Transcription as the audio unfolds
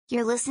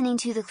You're listening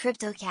to the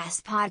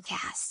CryptoCast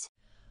podcast.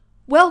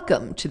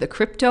 Welcome to the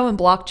Crypto and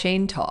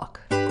Blockchain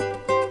Talk.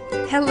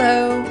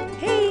 Hello.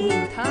 Hey.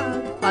 Guten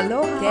Tag.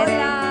 Aloha.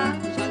 Hola.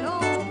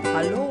 Shalom.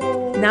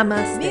 Hello.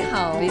 Namaste. Ni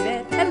hao.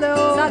 Privet.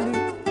 Hello.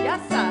 Salut.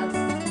 Yassas.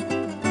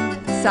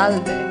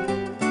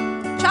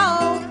 Salve.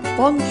 Ciao.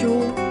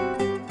 Bonjour.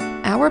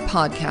 Our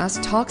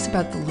podcast talks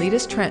about the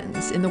latest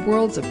trends in the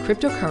worlds of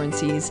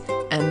cryptocurrencies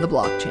and the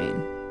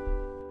blockchain.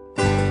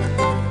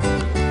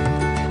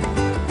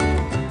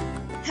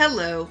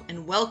 Hello,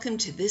 and welcome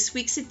to this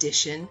week's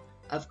edition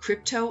of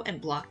Crypto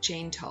and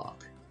Blockchain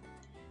Talk.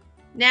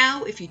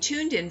 Now, if you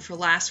tuned in for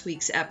last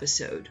week's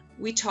episode,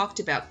 we talked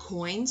about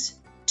coins,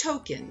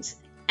 tokens,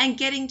 and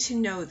getting to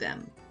know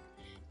them.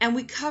 And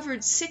we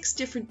covered 6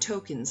 different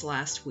tokens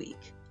last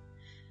week.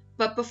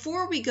 But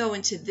before we go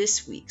into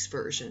this week's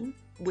version,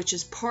 which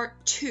is part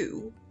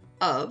 2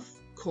 of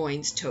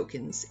coins,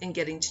 tokens, and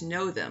getting to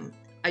know them,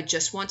 I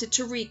just wanted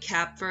to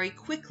recap very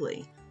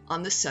quickly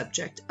on the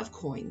subject of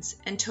coins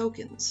and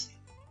tokens.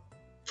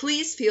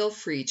 Please feel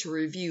free to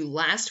review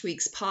last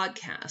week's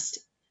podcast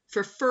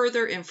for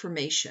further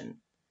information.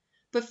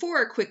 But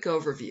for a quick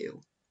overview,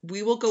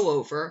 we will go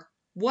over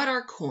what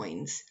are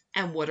coins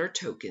and what are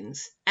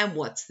tokens and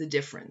what's the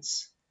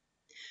difference.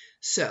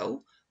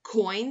 So,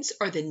 coins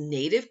are the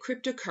native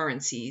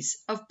cryptocurrencies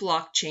of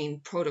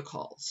blockchain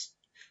protocols.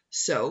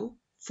 So,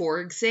 for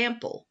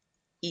example,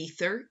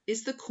 Ether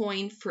is the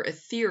coin for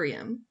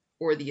Ethereum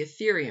or the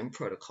Ethereum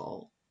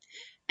protocol,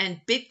 and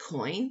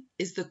Bitcoin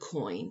is the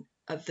coin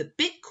of the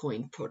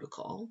Bitcoin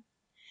protocol,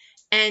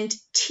 and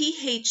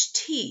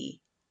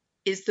THT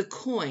is the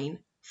coin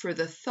for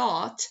the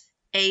Thought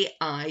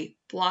AI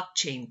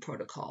blockchain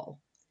protocol,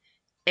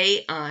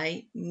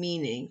 AI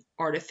meaning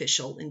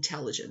artificial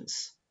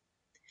intelligence.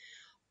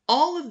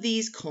 All of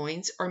these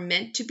coins are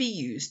meant to be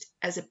used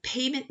as a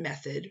payment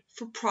method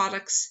for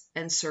products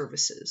and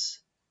services.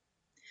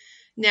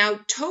 Now,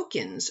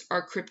 tokens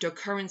are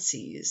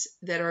cryptocurrencies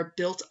that are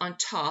built on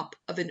top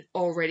of an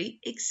already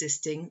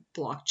existing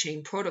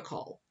blockchain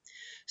protocol.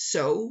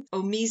 So,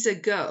 Omisa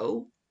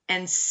Go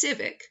and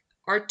Civic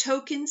are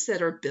tokens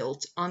that are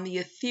built on the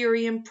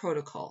Ethereum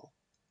protocol.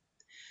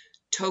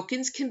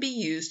 Tokens can be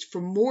used for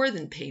more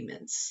than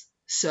payments.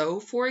 So,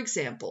 for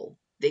example,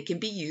 they can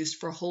be used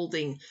for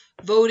holding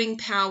voting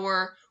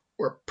power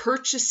or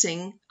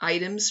purchasing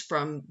items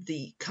from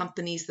the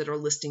companies that are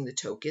listing the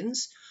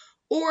tokens,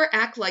 or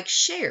act like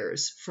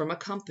shares from a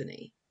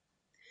company.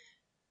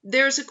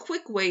 There's a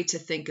quick way to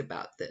think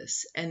about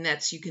this, and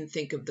that's you can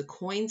think of the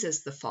coins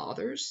as the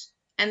fathers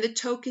and the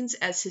tokens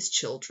as his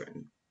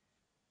children.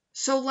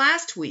 So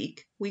last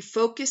week, we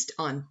focused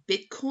on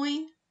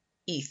Bitcoin,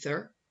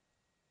 Ether,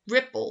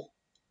 Ripple,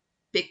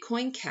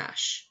 Bitcoin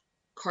Cash,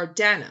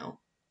 Cardano,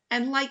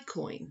 and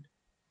Litecoin.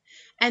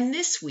 And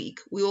this week,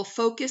 we will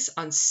focus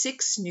on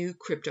 6 new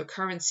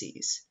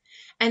cryptocurrencies,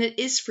 and it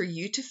is for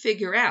you to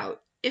figure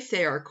out if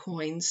they are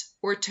coins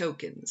or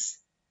tokens.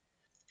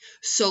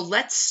 So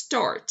let's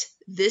start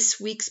this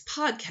week's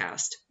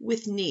podcast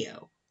with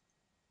NEO.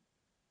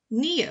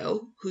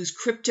 NEO, whose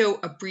crypto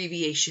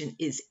abbreviation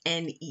is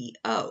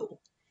NEO,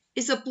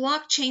 is a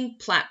blockchain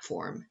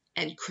platform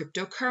and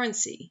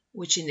cryptocurrency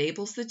which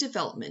enables the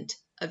development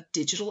of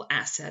digital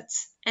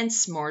assets and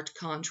smart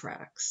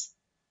contracts.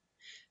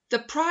 The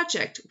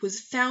project was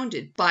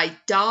founded by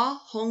Da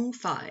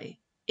Hongfei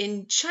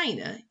in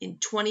China in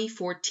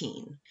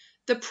 2014.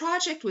 The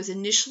project was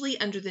initially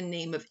under the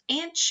name of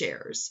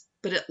AntShares,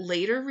 but it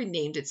later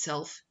renamed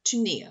itself to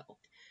NEO.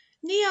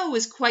 NEO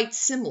is quite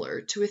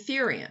similar to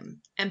Ethereum,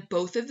 and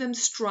both of them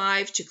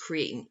strive to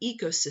create an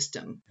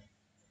ecosystem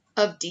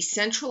of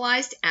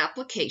decentralized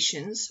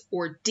applications,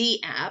 or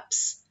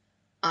DApps,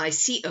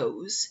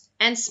 ICOs,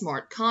 and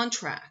smart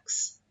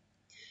contracts.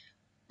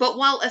 But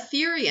while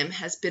Ethereum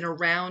has been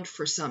around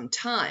for some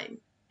time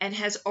and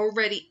has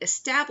already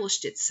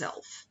established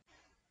itself,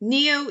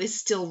 NEO is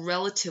still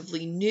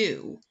relatively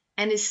new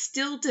and is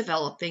still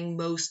developing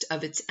most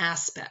of its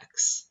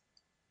aspects.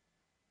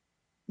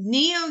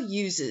 NEO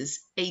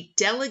uses a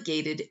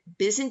delegated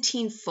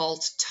Byzantine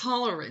fault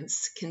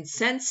tolerance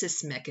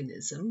consensus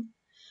mechanism,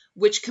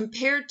 which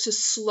compared to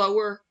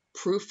slower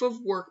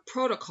proof-of-work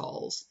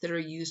protocols that are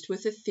used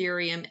with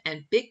Ethereum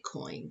and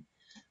Bitcoin,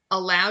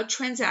 allowed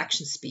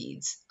transaction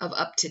speeds of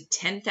up to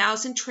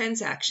 10,000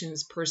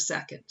 transactions per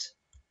second,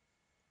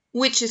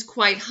 which is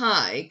quite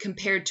high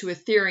compared to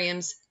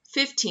Ethereum's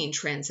 15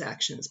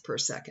 transactions per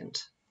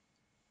second.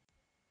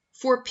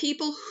 For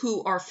people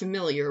who are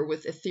familiar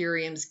with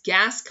Ethereum's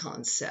gas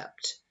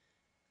concept,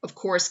 of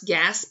course,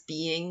 gas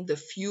being the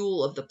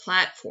fuel of the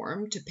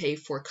platform to pay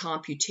for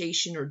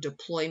computation or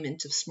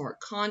deployment of smart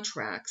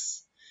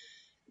contracts,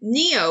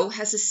 NEO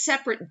has a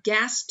separate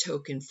gas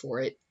token for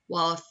it,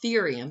 while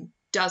Ethereum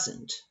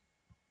doesn't.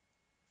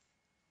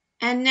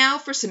 And now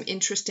for some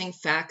interesting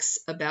facts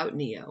about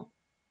NEO.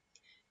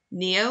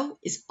 NEO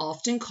is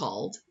often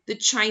called the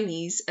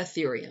Chinese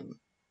Ethereum.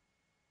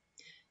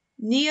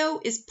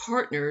 NEO is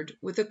partnered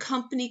with a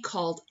company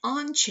called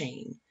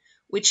OnChain,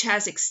 which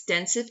has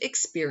extensive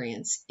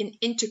experience in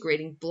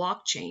integrating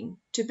blockchain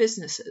to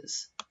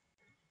businesses.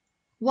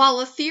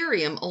 While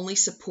Ethereum only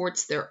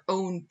supports their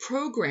own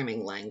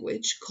programming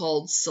language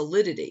called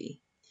Solidity,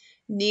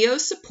 Neo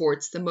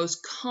supports the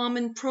most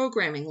common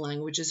programming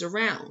languages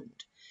around,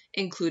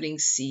 including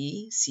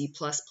C, C++,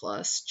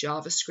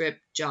 JavaScript,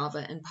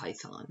 Java, and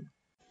Python.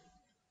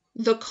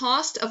 The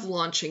cost of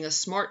launching a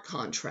smart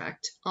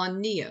contract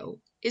on Neo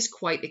is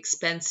quite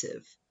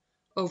expensive,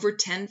 over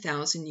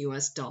 $10,000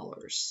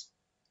 US.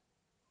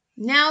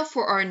 Now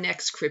for our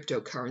next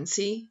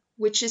cryptocurrency,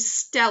 which is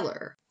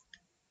Stellar,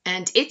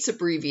 and its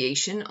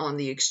abbreviation on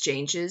the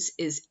exchanges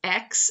is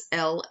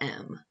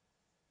XLM.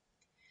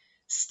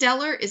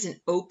 Stellar is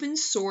an open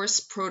source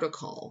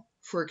protocol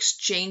for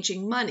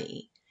exchanging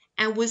money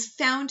and was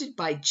founded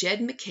by Jed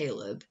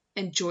McCaleb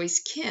and Joyce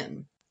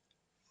Kim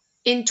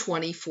in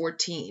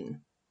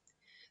 2014.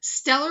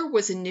 Stellar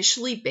was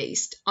initially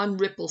based on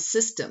Ripple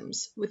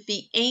systems with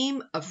the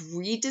aim of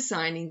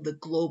redesigning the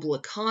global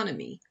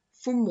economy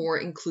for more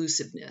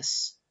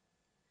inclusiveness.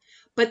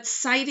 But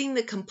citing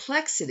the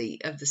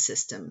complexity of the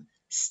system,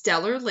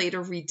 Stellar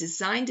later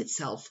redesigned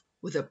itself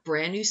with a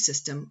brand new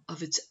system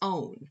of its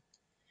own.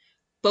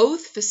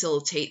 Both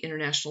facilitate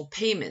international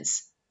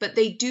payments, but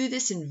they do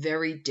this in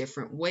very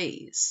different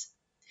ways.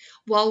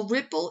 While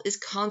Ripple is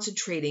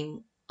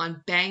concentrating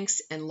on banks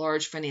and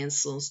large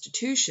financial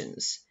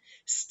institutions,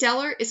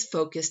 Stellar is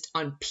focused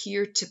on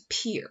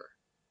peer-to-peer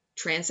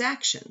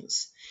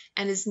transactions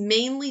and is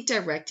mainly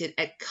directed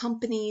at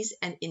companies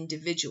and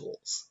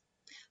individuals.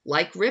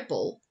 Like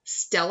Ripple,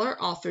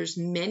 Stellar offers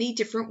many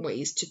different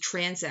ways to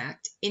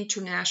transact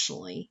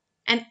internationally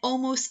and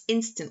almost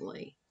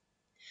instantly.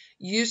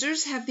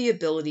 Users have the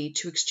ability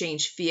to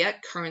exchange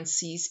fiat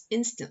currencies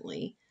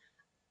instantly,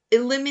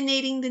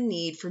 eliminating the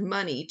need for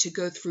money to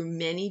go through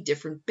many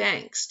different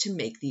banks to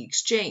make the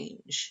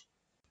exchange.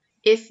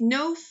 If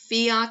no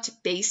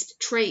fiat-based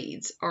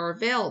trades are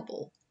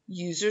available,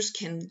 users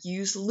can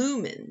use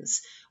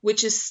Lumens,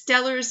 which is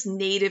Stellar's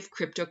native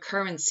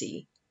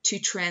cryptocurrency, to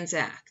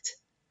transact.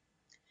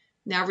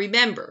 Now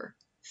remember,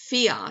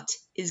 fiat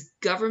is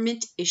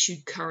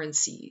government-issued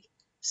currency,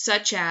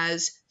 such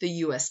as the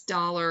US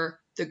dollar,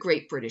 the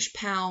Great British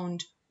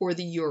Pound, or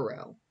the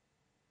Euro.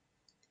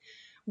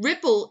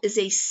 Ripple is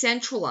a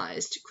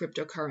centralized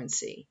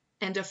cryptocurrency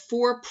and a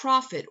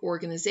for-profit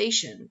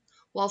organization,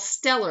 while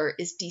Stellar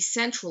is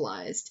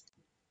decentralized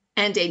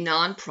and a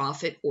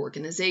non-profit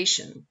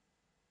organization.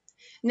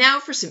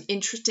 Now for some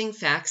interesting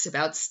facts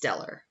about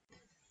Stellar.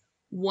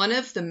 One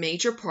of the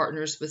major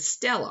partners with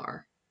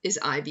Stellar is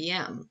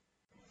IBM.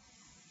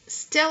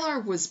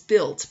 Stellar was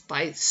built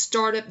by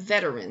startup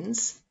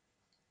veterans,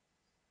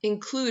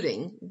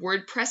 including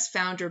WordPress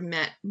founder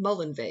Matt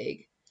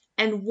Mullenweg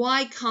and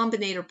Y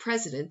Combinator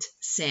president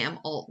Sam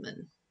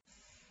Altman.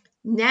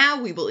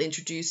 Now we will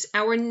introduce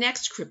our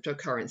next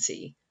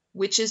cryptocurrency,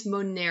 which is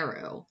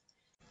Monero,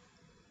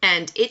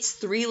 and its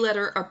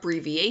three-letter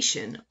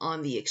abbreviation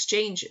on the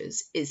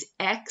exchanges is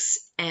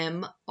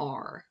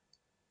XMR.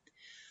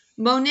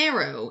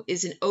 Monero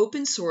is an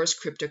open-source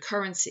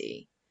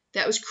cryptocurrency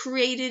that was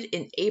created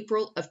in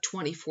April of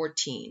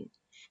 2014,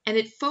 and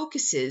it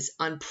focuses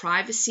on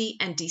privacy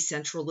and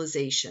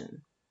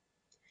decentralization.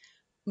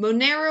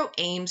 Monero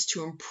aims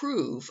to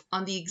improve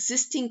on the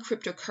existing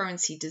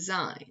cryptocurrency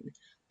design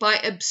by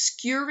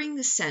obscuring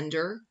the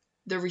sender,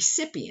 the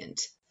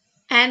recipient,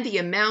 and the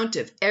amount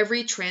of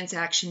every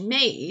transaction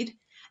made,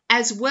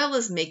 as well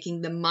as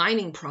making the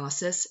mining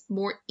process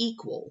more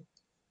equal.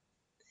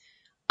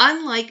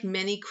 Unlike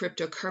many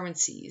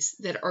cryptocurrencies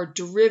that are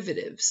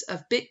derivatives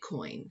of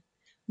Bitcoin,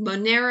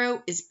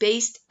 Monero is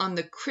based on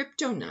the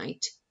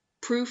Kryptonite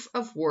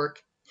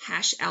proof-of-work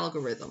hash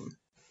algorithm.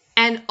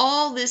 And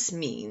all this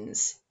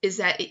means is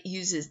that it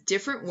uses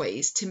different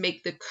ways to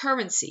make the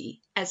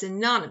currency as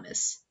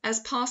anonymous as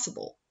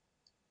possible.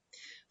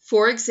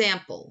 For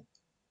example,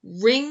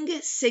 ring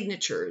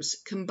signatures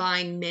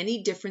combine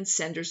many different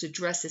senders'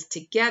 addresses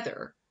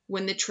together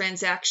when the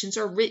transactions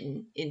are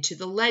written into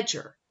the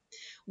ledger,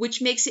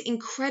 which makes it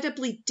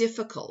incredibly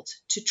difficult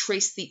to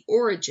trace the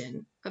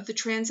origin of the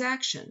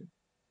transaction.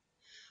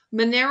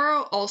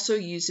 Monero also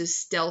uses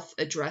stealth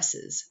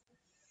addresses,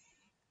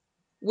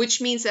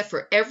 which means that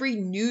for every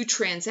new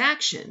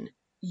transaction,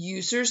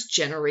 users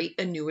generate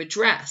a new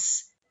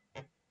address.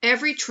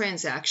 Every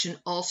transaction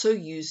also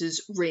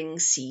uses ring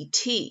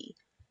CT,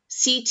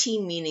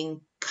 CT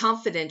meaning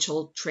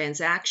confidential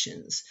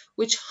transactions,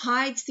 which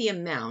hides the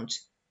amount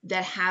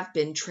that have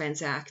been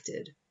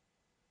transacted.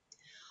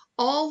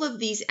 All of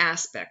these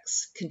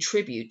aspects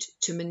contribute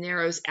to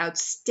Monero's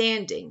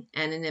outstanding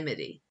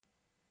anonymity.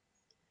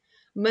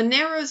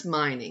 Monero's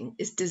mining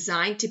is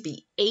designed to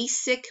be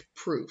ASIC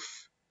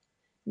proof,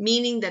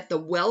 meaning that the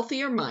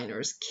wealthier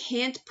miners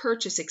can't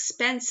purchase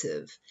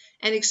expensive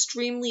and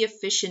extremely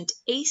efficient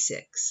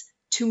ASICs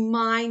to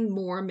mine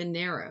more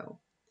Monero.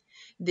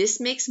 This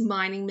makes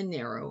mining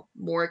Monero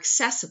more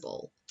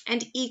accessible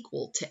and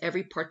equal to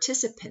every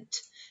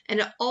participant, and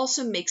it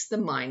also makes the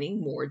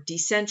mining more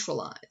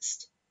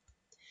decentralized.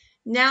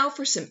 Now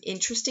for some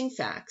interesting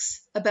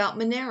facts about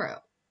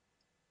Monero.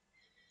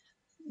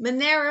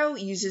 Monero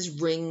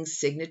uses ring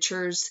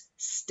signatures,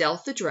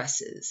 stealth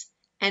addresses,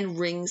 and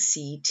Ring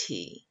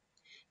CT,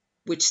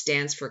 which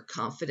stands for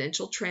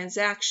confidential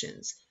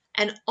transactions,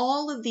 and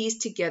all of these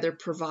together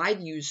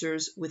provide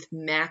users with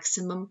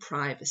maximum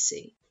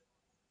privacy.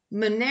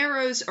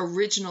 Monero's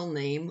original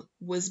name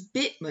was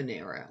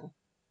BitMonero.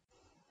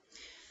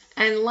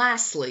 And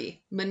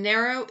lastly,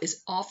 Monero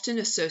is often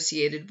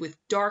associated with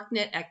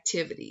darknet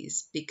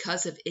activities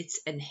because of its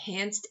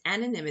enhanced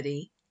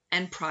anonymity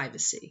and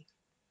privacy.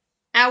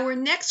 Our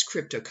next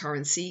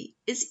cryptocurrency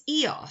is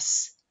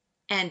EOS,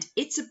 and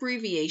its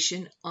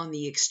abbreviation on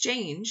the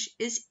exchange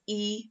is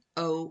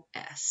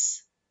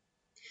EOS.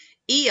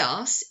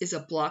 EOS is a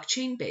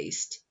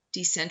blockchain-based,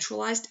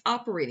 decentralized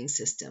operating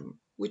system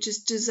which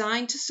is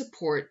designed to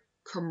support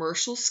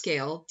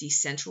commercial-scale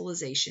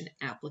decentralization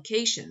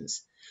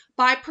applications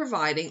by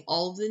providing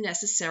all of the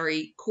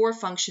necessary core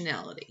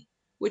functionality,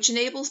 which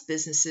enables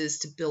businesses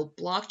to build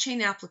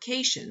blockchain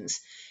applications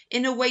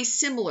in a way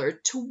similar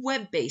to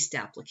web-based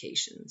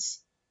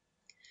applications.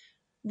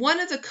 One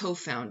of the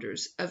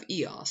co-founders of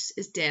EOS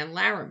is Dan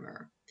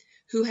Larimer,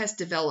 who has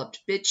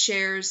developed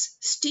BitShares,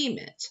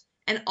 Steemit,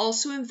 and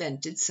also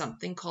invented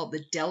something called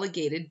the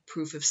Delegated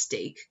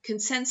Proof-of-Stake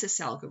Consensus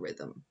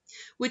Algorithm,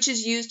 which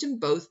is used in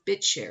both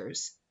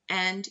BitShares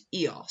and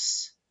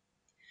EOS.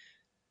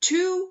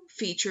 Two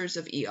features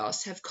of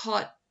EOS have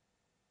caught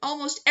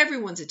almost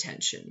everyone's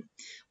attention,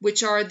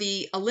 which are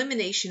the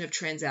elimination of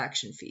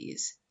transaction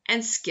fees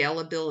and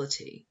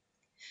scalability,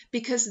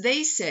 because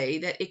they say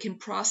that it can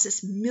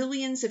process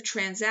millions of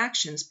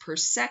transactions per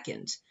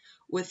second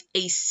with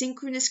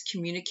asynchronous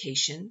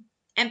communication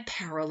and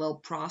parallel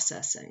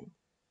processing.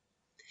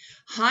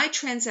 High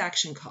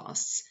transaction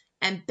costs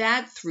and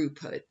bad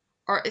throughput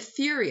are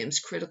Ethereum's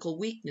critical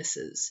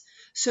weaknesses,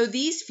 so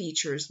these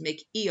features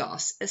make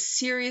EOS a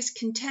serious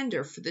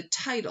contender for the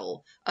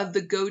title of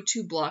the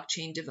go-to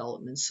blockchain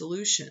development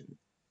solution.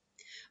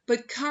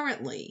 But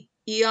currently,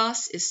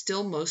 EOS is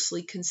still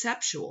mostly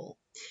conceptual,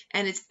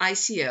 and its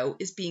ICO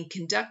is being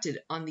conducted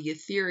on the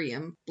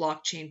Ethereum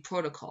blockchain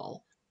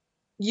protocol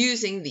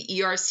using the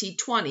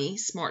ERC20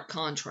 smart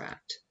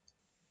contract.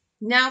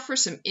 Now for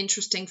some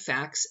interesting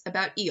facts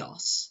about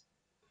EOS.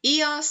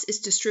 EOS is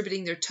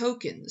distributing their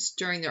tokens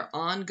during their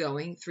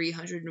ongoing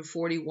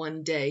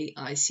 341-day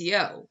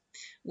ICO,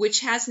 which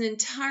has an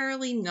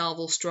entirely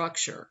novel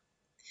structure.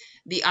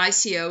 The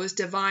ICO is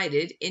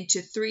divided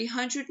into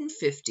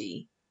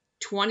 350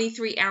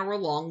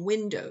 23-hour-long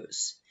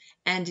windows,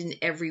 and in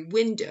every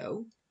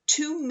window,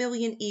 2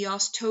 million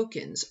EOS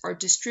tokens are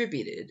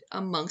distributed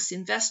amongst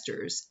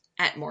investors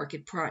at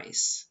market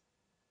price.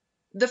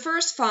 The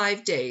first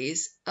 5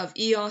 days of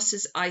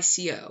EOS's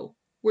ICO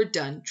were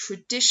done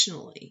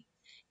traditionally,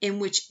 in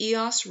which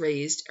EOS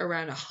raised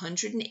around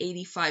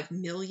 $185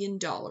 million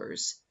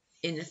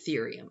in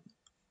Ethereum.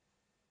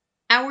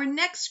 Our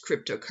next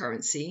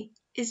cryptocurrency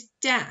is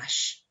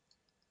Dash,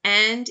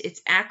 and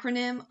its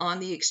acronym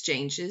on the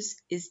exchanges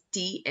is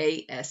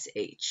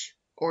DASH,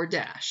 or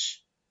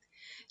Dash.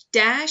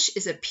 Dash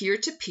is a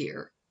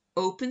peer-to-peer,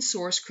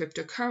 open-source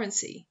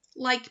cryptocurrency,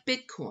 like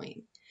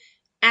Bitcoin,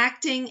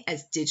 acting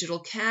as digital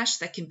cash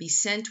that can be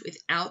sent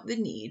without the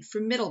need for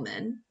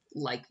middlemen,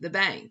 like the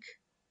bank.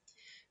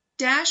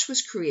 Dash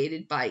was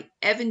created by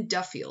Evan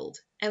Duffield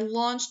and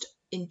launched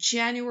in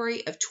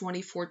January of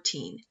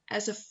 2014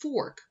 as a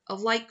fork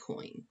of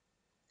Litecoin.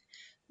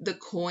 The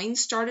coin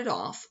started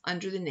off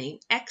under the name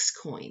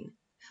Xcoin,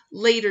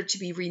 later to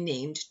be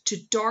renamed to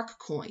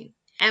Darkcoin,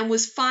 and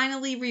was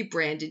finally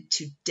rebranded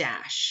to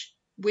Dash,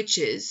 which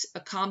is a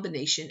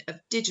combination of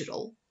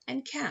digital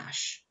and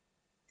cash.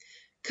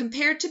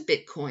 Compared to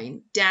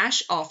Bitcoin,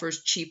 Dash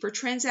offers cheaper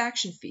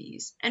transaction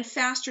fees and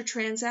faster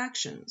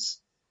transactions.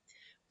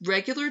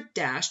 Regular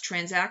Dash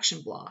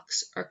transaction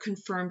blocks are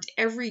confirmed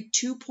every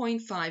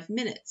 2.5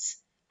 minutes,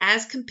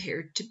 as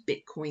compared to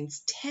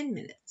Bitcoin's 10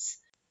 minutes.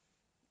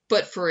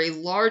 But for a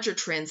larger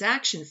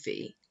transaction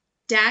fee,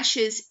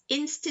 Dash's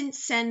Instant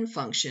Send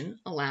function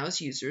allows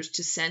users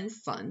to send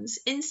funds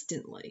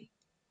instantly.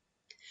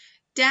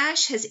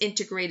 Dash has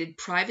integrated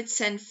private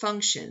send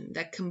function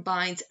that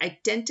combines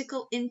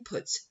identical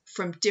inputs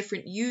from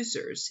different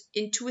users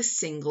into a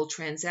single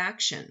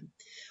transaction,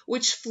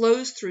 which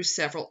flows through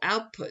several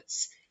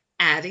outputs,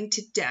 adding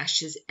to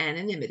Dash's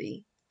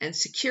anonymity and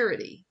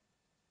security.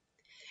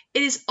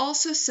 It is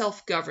also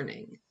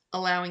self-governing,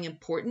 allowing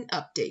important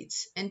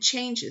updates and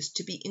changes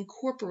to be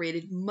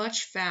incorporated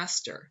much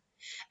faster,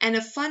 and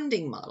a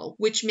funding model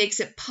which makes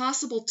it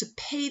possible to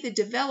pay the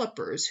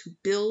developers who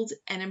build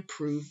and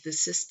improve the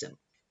system.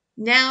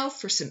 Now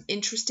for some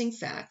interesting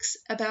facts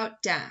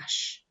about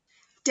Dash.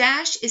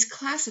 Dash is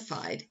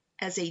classified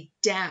as a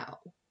DAO,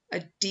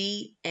 a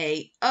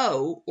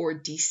DAO, or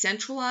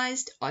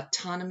Decentralized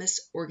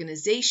Autonomous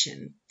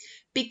Organization,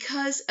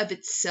 because of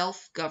its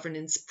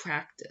self-governance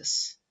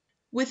practice.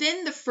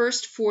 Within the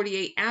first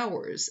 48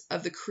 hours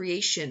of the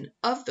creation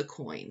of the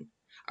coin,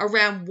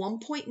 around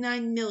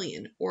 1.9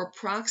 million, or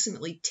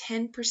approximately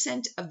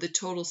 10% of the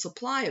total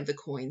supply of the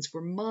coins,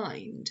 were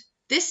mined.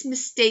 This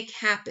mistake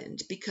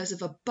happened because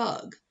of a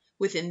bug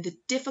within the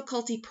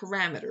difficulty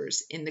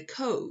parameters in the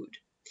code,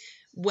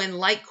 when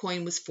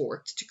Litecoin was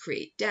forked to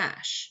create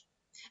Dash,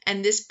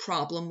 and this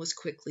problem was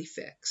quickly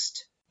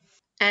fixed.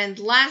 And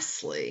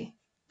lastly,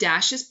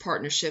 Dash's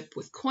partnership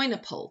with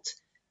Coinapult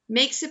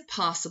makes it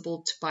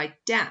possible to buy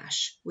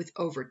Dash with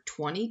over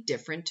 20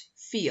 different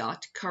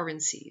fiat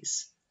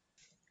currencies.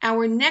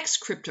 Our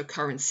next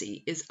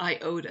cryptocurrency is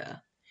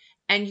IOTA,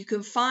 and you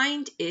can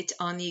find it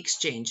on the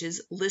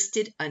exchanges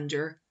listed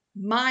under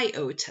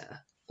MIOTA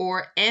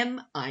or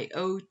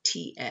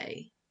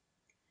MIOTA.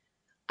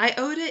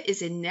 IOTA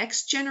is a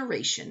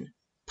next-generation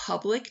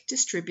public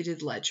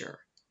distributed ledger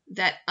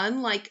that,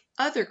 unlike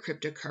other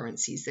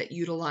cryptocurrencies that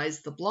utilize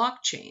the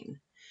blockchain,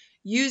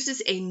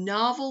 uses a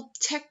novel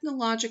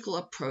technological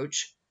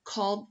approach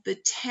called the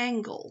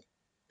Tangle.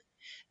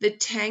 The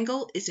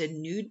Tangle is a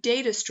new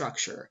data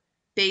structure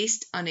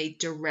based on a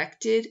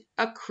directed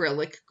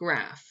acyclic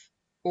graph,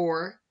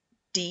 or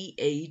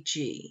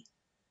DAG.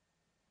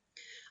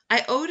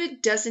 IOTA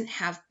doesn't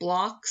have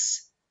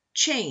blocks,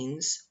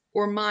 chains,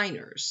 or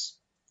miners.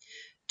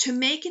 To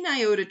make an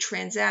IOTA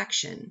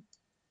transaction,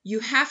 you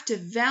have to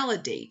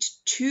validate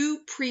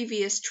 2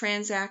 previous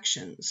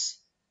transactions.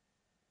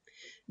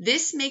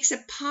 This makes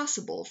it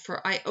possible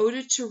for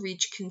IOTA to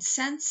reach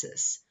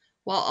consensus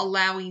while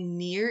allowing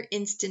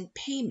near-instant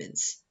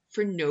payments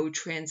for no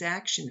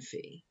transaction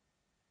fee.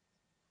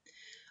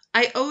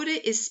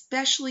 IOTA is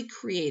specially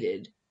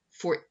created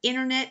for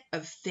Internet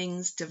of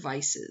Things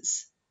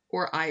devices,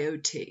 or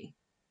IoT.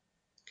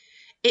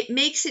 It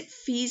makes it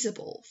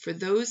feasible for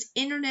those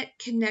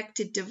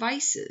Internet-connected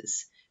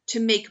devices to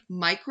make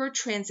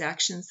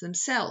microtransactions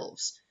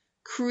themselves,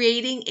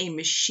 creating a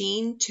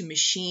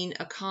machine-to-machine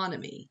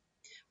economy,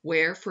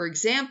 where, for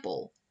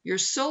example, your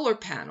solar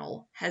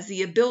panel has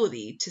the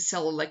ability to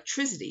sell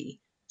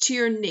electricity to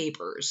your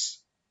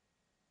neighbors.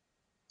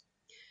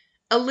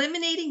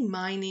 Eliminating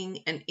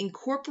mining and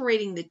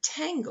incorporating the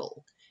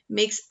Tangle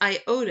makes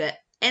IOTA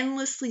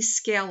endlessly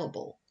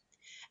scalable,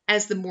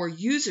 as the more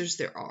users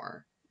there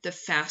are, the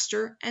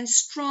faster and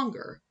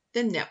stronger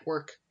the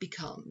network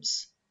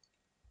becomes.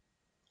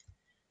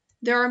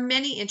 There are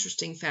many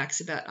interesting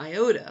facts about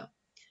IOTA,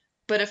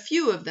 but a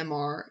few of them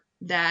are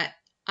that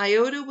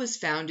IOTA was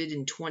founded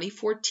in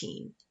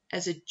 2014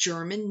 as a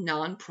German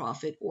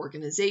nonprofit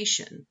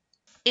organization.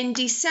 In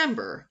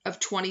December of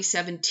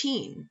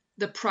 2017,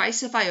 the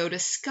price of IOTA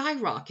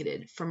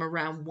skyrocketed from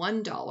around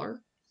 $1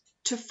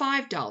 to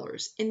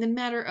 $5 in the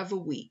matter of a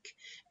week,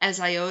 as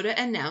IOTA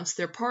announced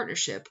their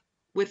partnership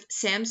with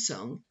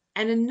Samsung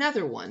and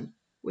another one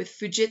with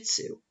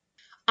Fujitsu.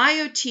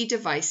 IoT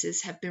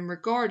devices have been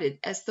regarded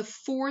as the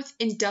 4th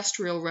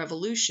industrial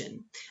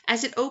revolution,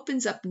 as it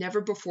opens up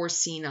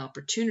never-before-seen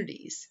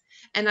opportunities,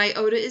 and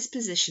IOTA is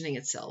positioning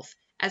itself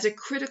as a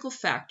critical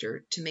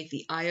factor to make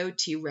the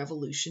IoT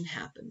revolution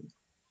happen.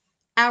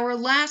 Our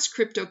last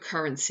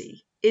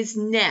cryptocurrency is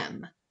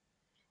NEM,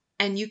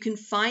 and you can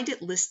find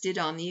it listed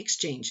on the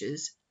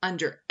exchanges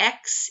under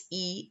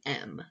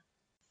XEM.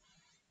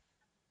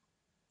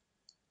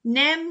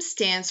 NEM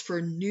stands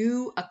for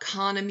New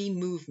Economy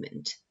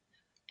Movement,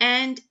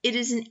 and it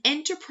is an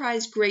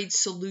enterprise-grade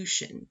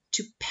solution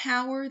to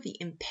power the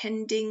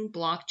impending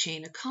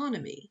blockchain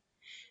economy,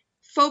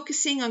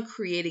 focusing on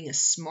creating a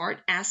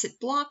smart asset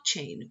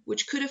blockchain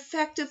which could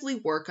effectively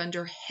work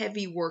under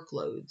heavy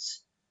workloads.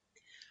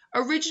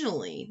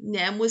 Originally,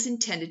 NEM was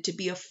intended to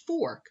be a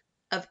fork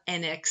of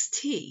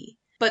NXT,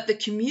 but the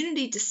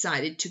community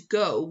decided to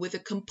go with a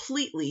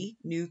completely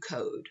new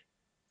code.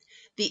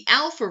 The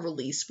alpha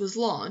release was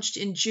launched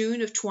in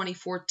June of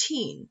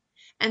 2014,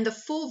 and the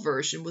full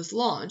version was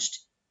launched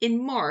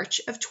in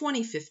March of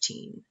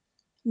 2015.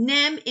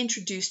 NEM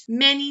introduced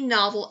many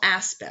novel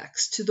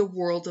aspects to the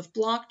world of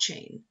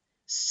blockchain,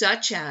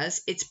 such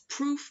as its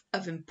proof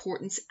of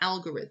importance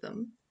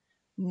algorithm,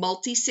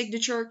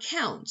 multi-signature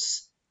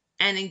accounts,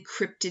 and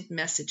encrypted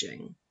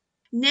messaging.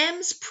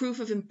 NEM's proof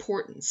of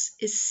importance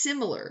is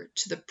similar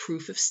to the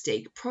proof of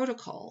stake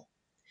protocol.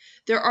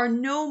 There are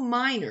no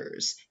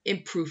miners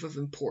in proof of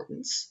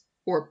importance,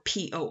 or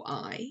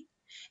POI.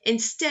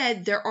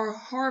 Instead, there are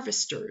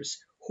harvesters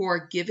who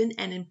are given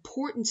an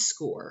importance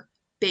score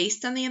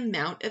based on the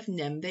amount of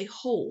NEM they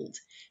hold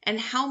and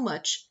how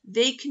much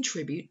they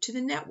contribute to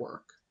the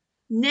network.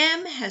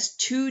 NEM has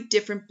 2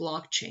 different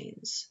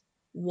blockchains.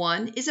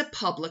 One is a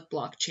public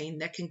blockchain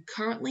that can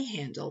currently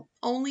handle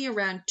only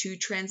around 2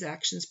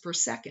 transactions per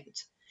second,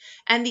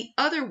 and the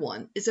other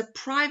one is a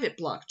private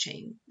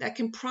blockchain that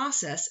can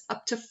process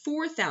up to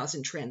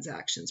 4,000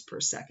 transactions per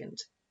second.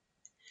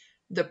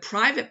 The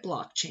private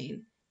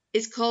blockchain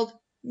is called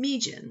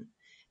Mijin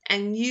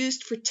and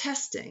used for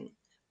testing,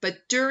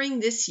 but during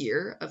this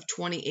year of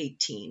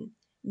 2018,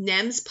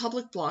 NEM's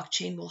public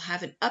blockchain will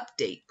have an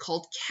update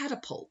called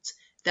Catapult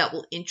that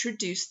will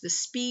introduce the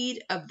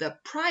speed of the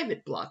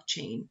private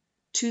blockchain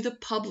to the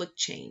public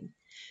chain,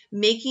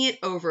 making it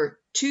over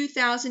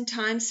 2,000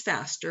 times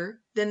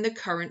faster than the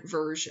current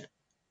version.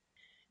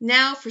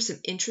 Now for some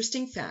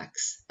interesting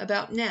facts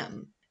about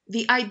NEM.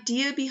 The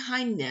idea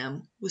behind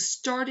NEM was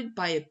started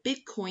by a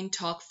Bitcoin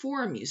Talk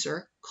forum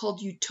user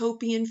called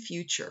Utopian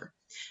Future,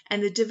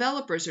 and the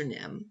developers of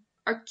NEM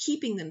are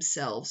keeping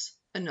themselves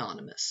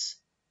Anonymous.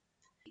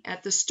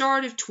 At the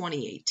start of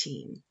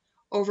 2018,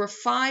 over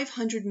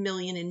 500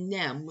 million in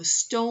NEM was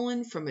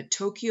stolen from a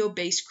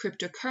Tokyo-based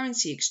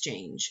cryptocurrency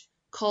exchange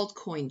called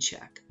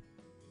Coincheck.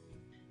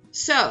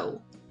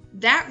 So,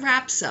 that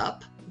wraps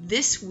up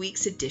this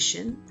week's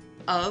edition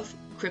of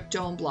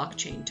Crypto and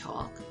Blockchain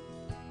Talk.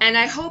 And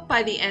I hope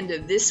by the end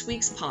of this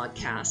week's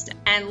podcast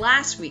and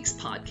last week's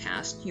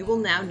podcast, you will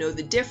now know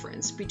the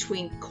difference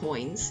between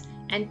coins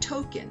and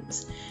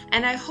tokens.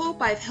 And I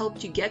hope I've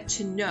helped you get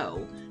to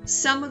know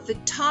some of the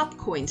top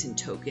coins and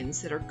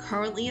tokens that are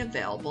currently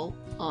available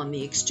on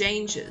the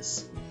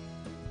exchanges.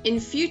 In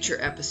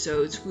future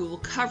episodes, we will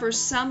cover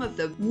some of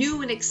the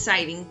new and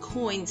exciting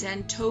coins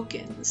and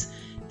tokens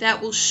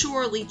that will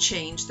surely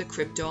change the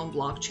crypto and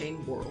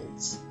blockchain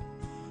worlds.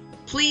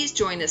 Please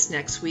join us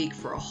next week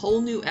for a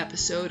whole new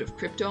episode of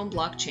Crypto and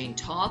Blockchain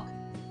Talk,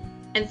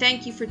 and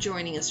thank you for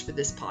joining us for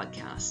this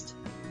podcast.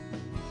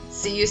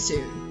 See you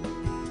soon.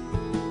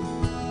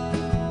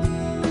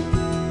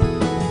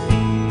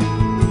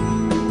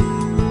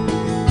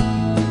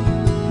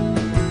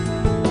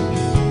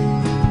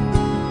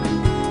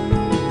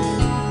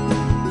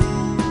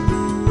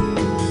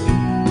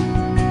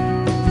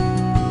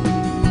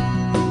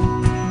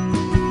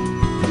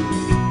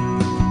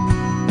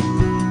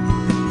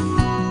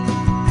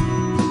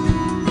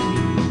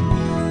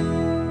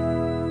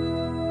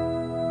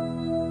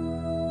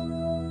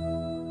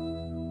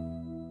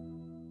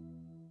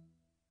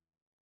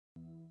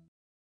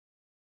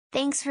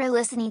 Thanks for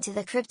listening to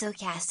the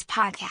CryptoCast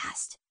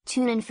podcast.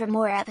 Tune in for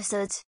more episodes.